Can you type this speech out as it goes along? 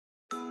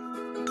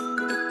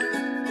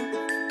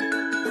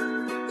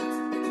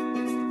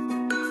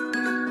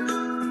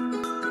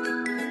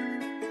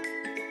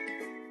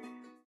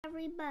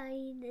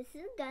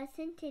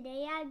present.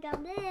 Today I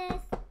got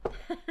this.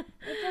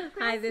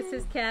 Hi, this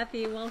is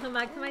Kathy. Welcome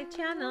back to my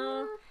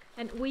channel.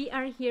 And we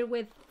are here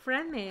with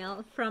friend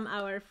mail from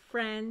our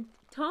friend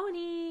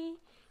Toni.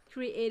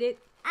 Created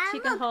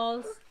CHICA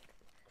HAULS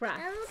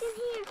crafts. And look in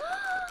here.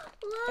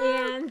 Look.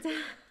 And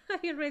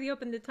I already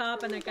opened the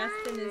top and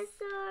Agustín is...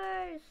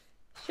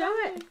 Show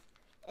it.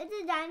 It's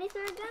a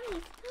dinosaur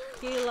gummies.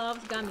 He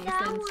loves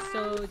gummies and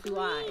so do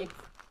I.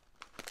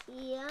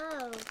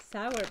 Yo.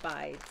 Sour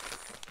bites.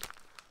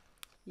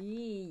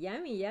 Yee,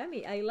 yummy,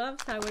 yummy. I love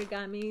sour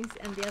gummies.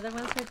 And the other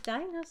ones are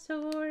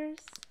dinosaurs.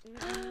 And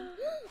then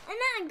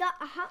I got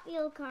a Hot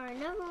Wheel car,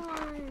 another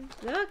one.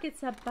 Look,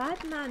 it's a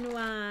Batman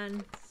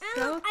one.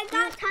 So I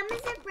got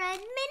Thomas and Fred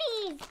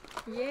minis.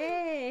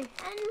 Yay.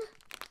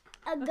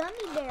 And a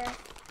gummy bear.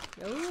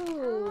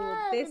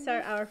 Oh, these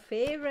are our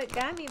favorite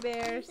gummy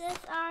bears. These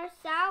are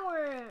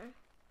sour.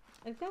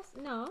 I guess,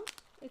 no,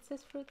 it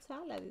says fruit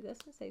salad. It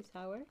doesn't say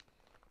sour.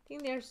 I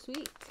think they're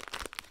sweet.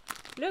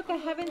 Look, I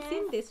haven't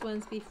seen these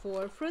ones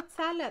before. Fruit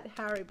salad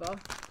Haribo.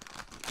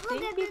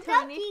 Look at you, the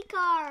Toni. ducky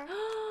car.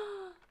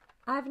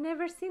 I've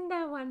never seen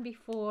that one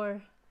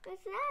before.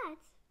 What's that?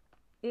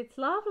 It's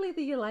lovely.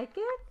 Do you like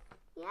it?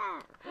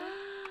 Yeah.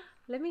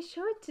 Let me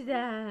show it to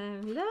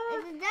them. Look.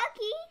 It's a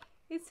ducky.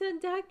 It's a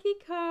ducky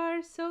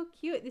car. So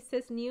cute. It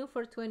says new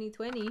for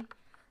 2020.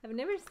 I've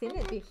never seen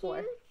it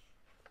before.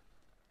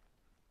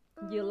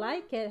 You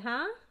like it,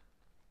 huh?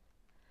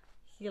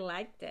 He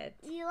liked it.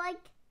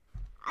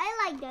 I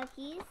like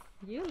duckies.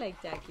 You like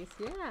duckies,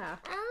 yeah.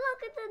 And look,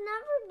 it's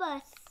another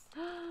bus.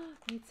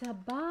 It's a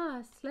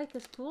bus, like a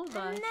school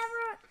bus. It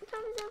never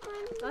comes up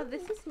on. Oh,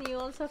 this is new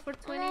also for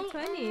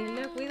 2020.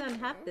 Look, we don't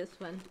have this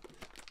one.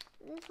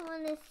 This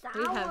one is sour.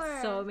 We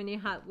have so many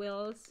Hot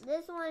Wheels.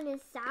 This one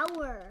is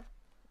sour.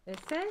 Is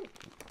it?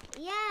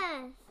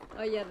 Yes.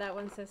 Oh yeah, that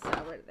one says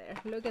sour there.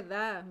 Look at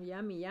that.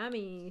 Yummy,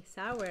 yummy.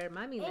 Sour.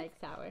 Mommy likes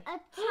sour. A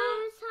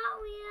Thomas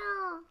Hot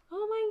Wheel.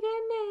 Oh my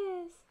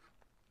goodness.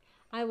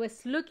 I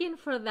was looking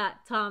for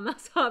that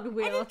Thomas Hot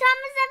Wheel. It's a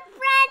Thomas and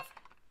Fred's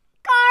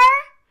car.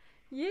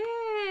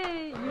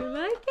 Yay! You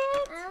like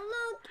it? And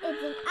look,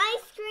 it's an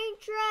ice cream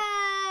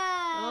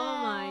truck. Oh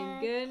my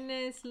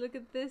goodness. Look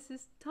at this.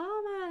 It's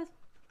Thomas.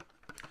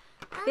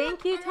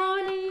 Thank you,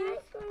 Toni.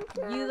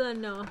 You don't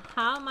know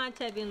how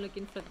much I've been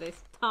looking for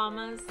this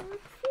Thomas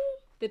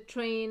the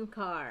train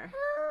car.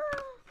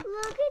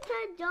 Look, it's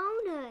a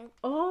donut.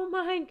 Oh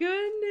my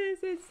goodness,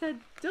 it's a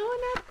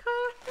donut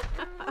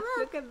car.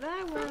 Look at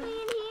that one. Put me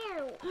in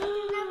here. It's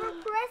another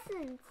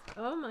present.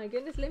 Oh my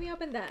goodness, let me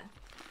open that.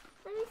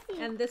 Let me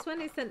see. And this one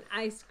is an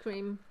ice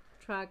cream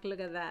truck. Look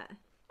at that.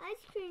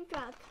 Ice cream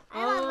truck.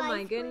 Oh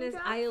my goodness,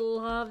 I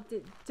love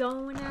the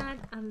donut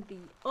and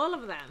all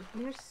of them.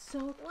 They're so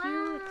cute.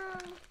 Wow.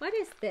 What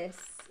is this?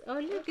 Oh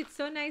look, it's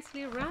so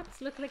nicely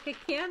wrapped. Look like a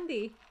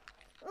candy.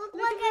 Look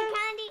like a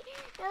candy.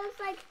 It looks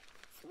like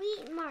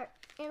sweet mart.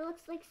 It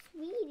looks like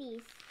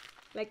sweeties.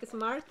 Like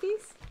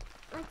Smarties?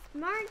 Like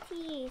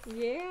Smarties.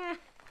 Yeah.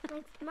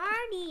 Like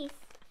Smarties.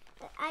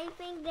 I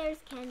think there's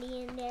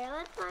candy in there.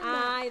 Let's find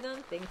out. I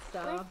don't think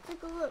so. Let's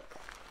take a look.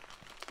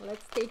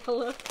 Let's take a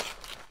look.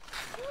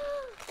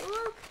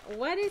 Look.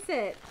 What is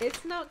it?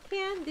 It's not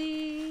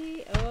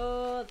candy.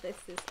 Oh, this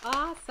is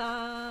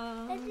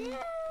awesome. Beads.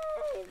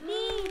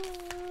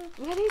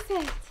 What is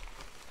it?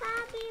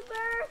 Happy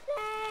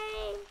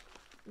birthday.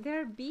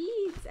 They're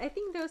beads. I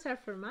think those are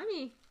for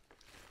Mommy.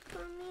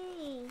 For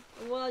me.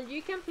 Well,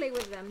 you can play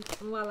with them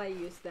while I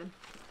use them.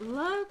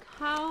 Look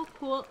how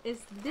cool is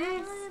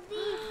this.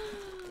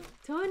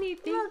 Toni,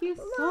 thank you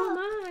so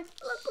much.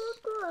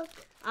 Look.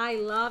 I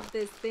love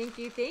this. Thank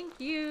you, thank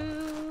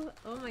you.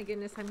 Oh my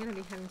goodness, I'm gonna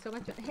be having so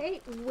much fun.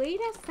 Hey, wait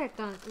a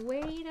second.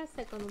 Wait a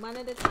second. One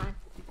at a time.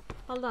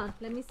 Hold on.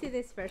 Let me see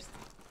this first.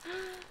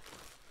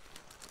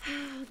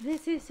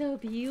 This is so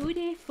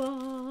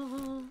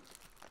beautiful.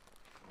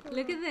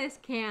 Look at this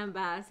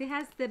canvas. It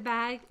has the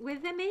bag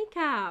with the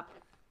makeup.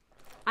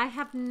 I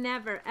have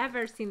never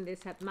ever seen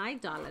this at my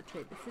Dollar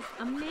Tree. This is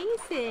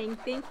amazing.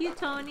 Thank you,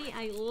 Toni.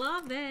 I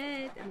love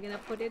it. I'm gonna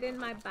put it in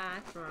my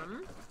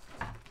bathroom.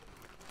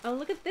 Oh,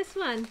 look at this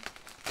one.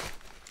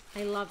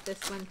 I love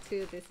this one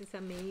too. This is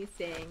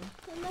amazing.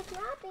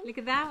 Look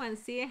at that one.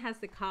 See, it has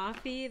the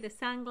coffee, the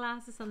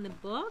sunglasses, and the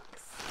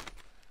books.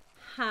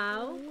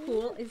 How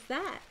cool is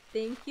that?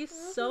 Thank you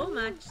so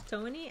much,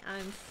 Toni.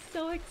 I'm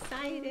so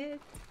excited.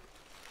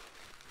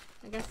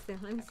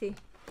 Agustín, let me see.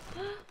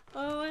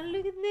 Oh, and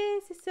look at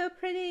this. It's so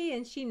pretty.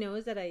 And she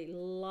knows that I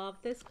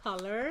love this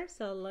color.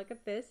 So look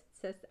at this. It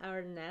says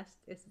our nest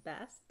is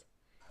best.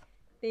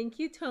 Thank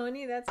you,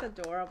 Toni. That's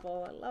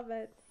adorable. I love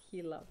it.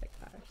 He loves the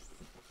cars.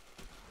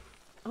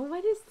 Oh,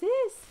 what is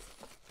this?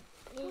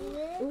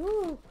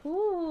 Ooh,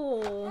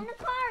 cool. And the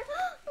card.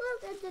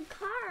 Look at the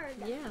card.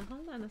 Yeah,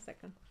 hold on a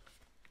second.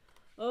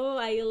 Oh,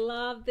 I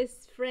love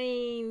these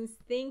frames.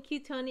 Thank you,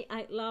 Toni.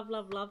 I love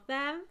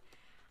them.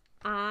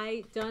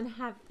 I don't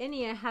have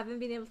any. I haven't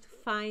been able to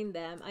find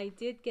them. I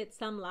did get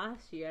some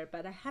last year,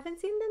 but I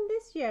haven't seen them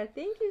this year.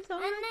 Thank you so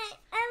much.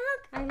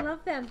 And look. I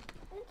love them.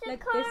 It's a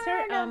Like card. these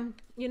are,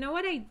 you know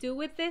what I do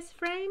with these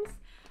frames?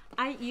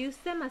 I use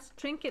them as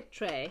trinket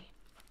tray.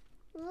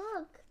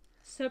 Look.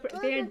 So Look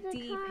they're at the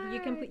deep. You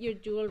can put card. your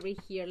jewelry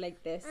here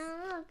like this.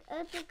 Look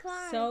at the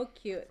card. So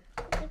cute.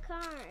 The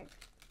card.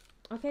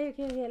 Okay,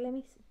 let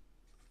me see.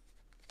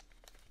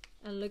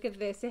 And look at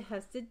this. It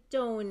has the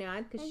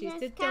donut because she's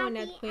the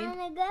donut queen.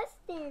 And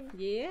Agustín.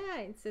 Yeah,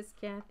 it says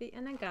Kathy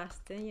and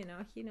Agustín. You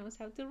know, he knows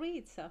how to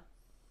read, so.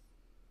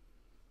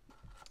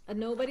 And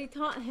nobody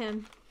taught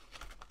him.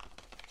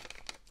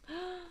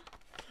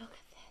 Look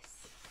at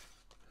this.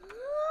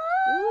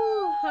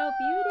 Ooh, how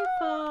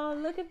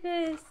beautiful. Look at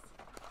this.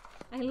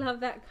 I love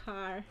that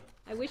car.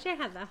 I wish I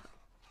had that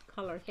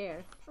color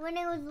hair. When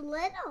I was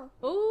little.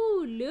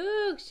 Oh,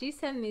 look. She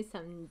sent me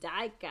some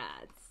die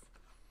cuts.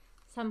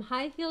 Some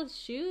high heel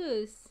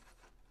shoes.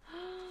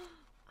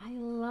 I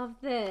love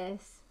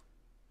this.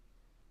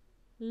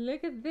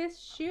 Look at this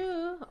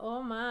shoe.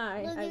 Oh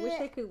my. I wish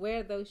I could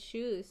wear those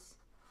shoes.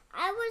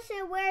 I wish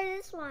I wear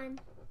this one.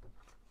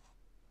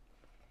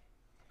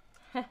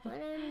 When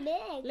I'm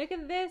big. Look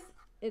at this.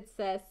 It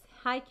says,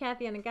 "Hi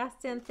Kathy and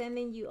Agustín,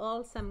 sending you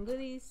all some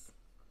goodies.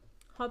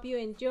 Hope you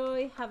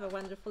enjoy. Have a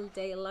wonderful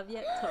day. Love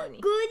you, Toni."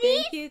 Goodies?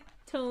 Thank you,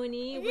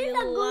 Toni. Is We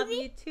this a love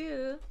goodie? you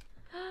too.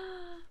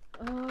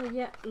 Oh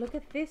yeah, look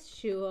at this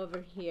shoe over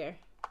here.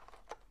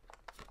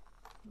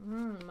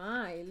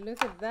 My,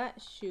 look at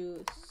that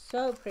shoe.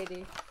 So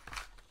pretty.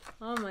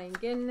 Oh my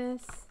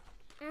goodness.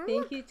 And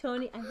Thank you,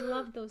 Toni. I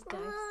love those dice.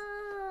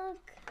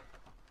 Look.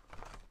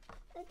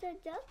 It's a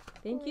duck.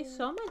 Thank you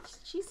so much.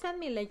 She sent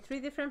me like 3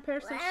 different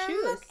pairs of And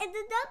shoes. look, it's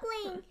a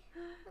duckling.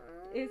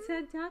 It's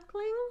a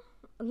duckling.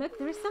 Look,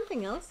 there's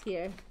something else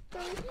here.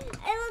 And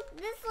look,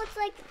 this looks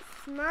like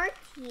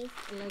Smarties.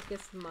 Like a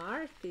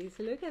Smarties.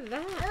 Look at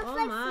that. It looks Oh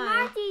like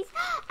my. Smarties.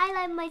 I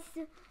like my.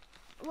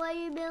 What do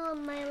you build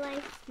my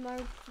life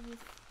Smarties?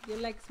 You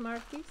like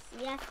Smarties?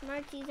 Yeah,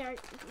 Smarties are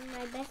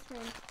my best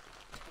friend.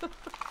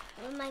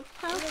 My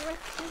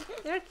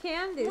favorite. They're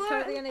candies. More- How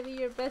are they going to be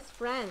your best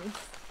friends?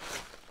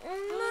 And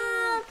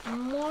look.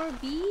 More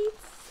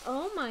beads?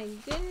 Oh my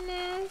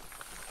goodness.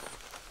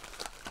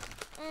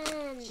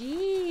 And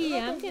Gee,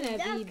 look I'm at the going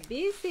to be duck.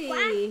 busy.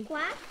 quack,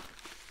 quack.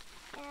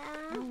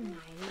 Oh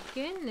my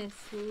goodness.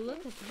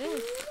 Look at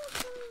this.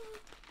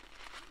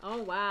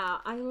 Oh wow.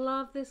 I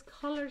love these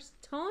colors.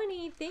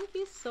 Toni, thank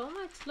you so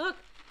much. Look,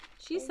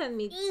 she sent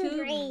me 2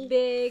 angry.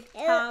 big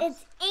tubs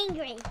It's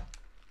angry.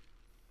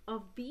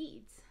 of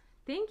beads.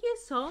 Thank you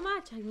so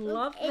much. I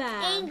love It's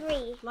them.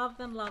 angry. Love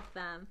them, love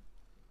them.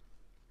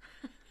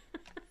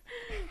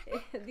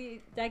 The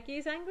ducky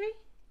is angry?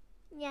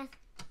 Yes.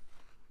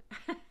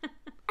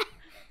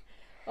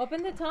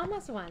 Open the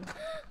Thomas one.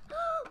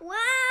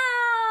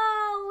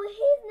 Wow!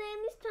 His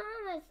name is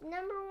Thomas.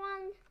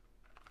 #1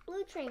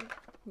 blue train.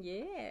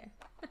 Yeah.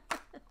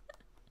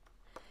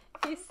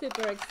 He's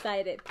super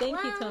excited.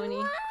 Thank you, Toni.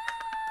 Wow.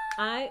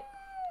 I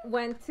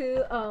went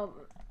to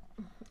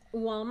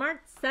Walmart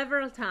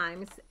several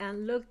times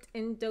and looked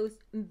in those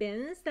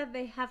bins that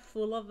they have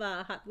full of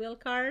Hot Wheel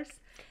cars.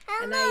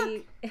 And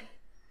I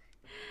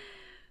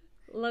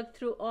looked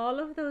through all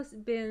of those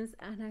bins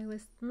and I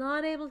was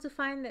not able to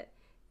find it.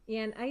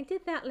 Yeah, and I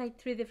did that like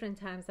 3 different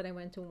times that I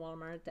went to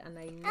Walmart and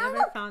I never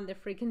look. found the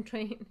freaking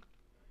train.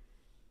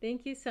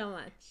 Thank you so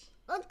much.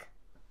 Look,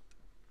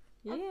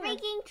 Yeah, a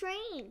freaking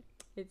train.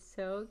 it's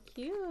so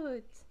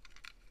cute.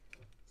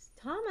 It's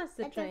Thomas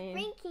the It's train. a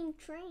freaking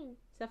train.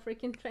 It's a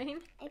freaking train?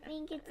 I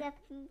think it's a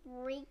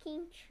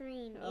freaking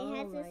train. Oh It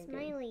has my a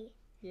smiley.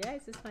 Yeah,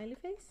 it's a smiley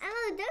face. And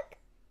look, the duck.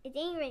 It's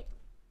angry.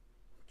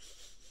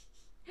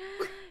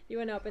 You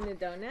want to open the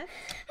donut?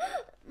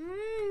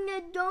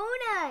 The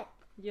donut.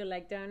 You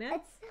like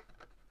donuts?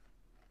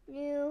 It's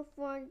new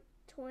for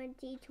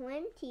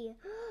 2020.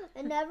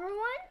 Another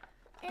one?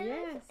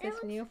 Yeah, it says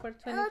new for It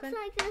looks 2020.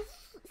 like this.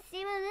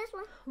 Same as this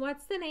one.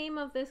 What's the name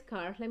of this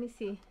car? Let me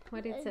see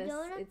what it A says.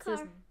 donut It says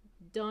car.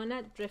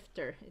 Donut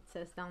Drifter. It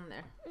says down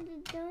there. And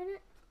the donut.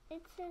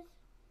 It says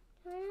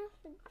donut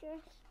for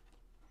dress.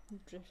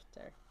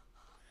 Drifter.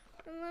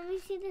 And let me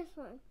see this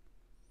one.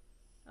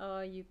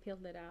 Oh, you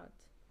peeled it out.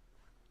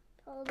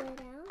 Pulled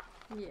it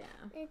out. Yeah.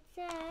 It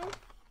says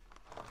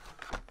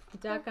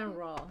Duck and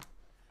roll.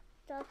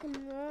 duck and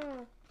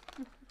roll.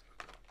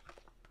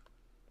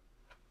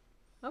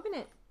 Open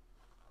it.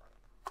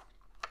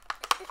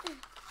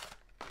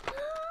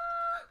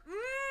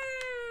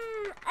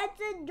 It's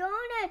a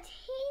donut.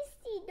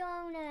 Tasty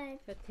donut.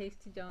 A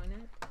tasty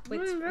donut.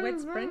 With, Vroom, vroom,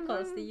 with vroom,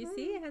 sprinkles. vroom, Do you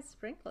see? vroom. It has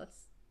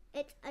sprinkles.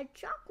 It's a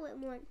chocolate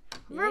one.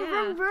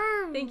 Yeah.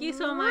 Thank you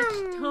so much,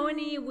 vroom.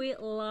 Toni. We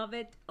love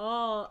it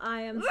all.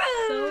 I am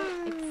so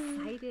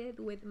excited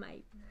with my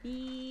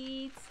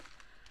beads.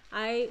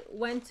 I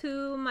went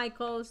to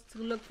Michael's to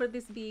look for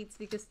these beads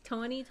because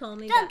Toni told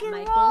me Duck that and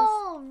Michael's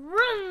roll.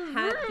 Vroom,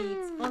 had vroom.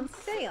 beads on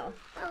sale.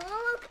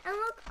 Oh, look, and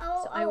look.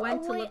 Oh, So I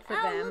went to wait, look for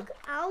oh, them. Look,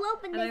 I'll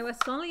open And this. I was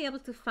only able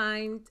to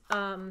find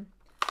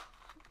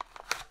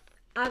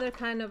other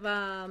kind of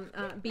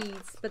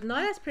beads, but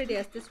not as pretty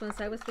as this one.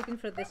 So I was looking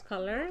for these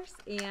colors,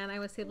 and I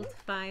was able to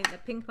find a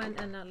pink one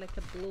and not like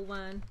a blue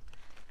one.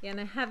 And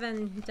I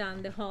haven't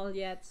done the haul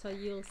yet, so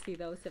you'll see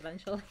those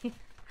eventually.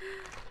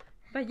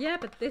 But yeah,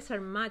 but these are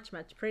much,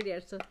 much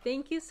prettier. So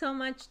thank you so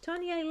much,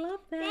 Toni. I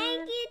love them.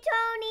 Thank you,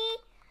 Toni.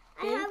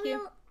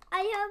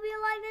 I hope you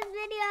like this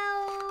video.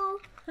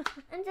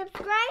 And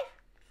subscribe.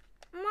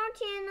 More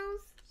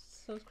channels.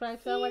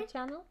 Subscribe to our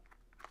channel.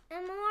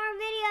 And more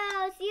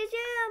videos. See you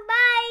soon.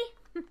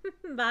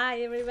 Bye. Bye,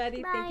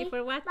 everybody. Bye. Thank you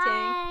for watching.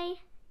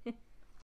 Bye.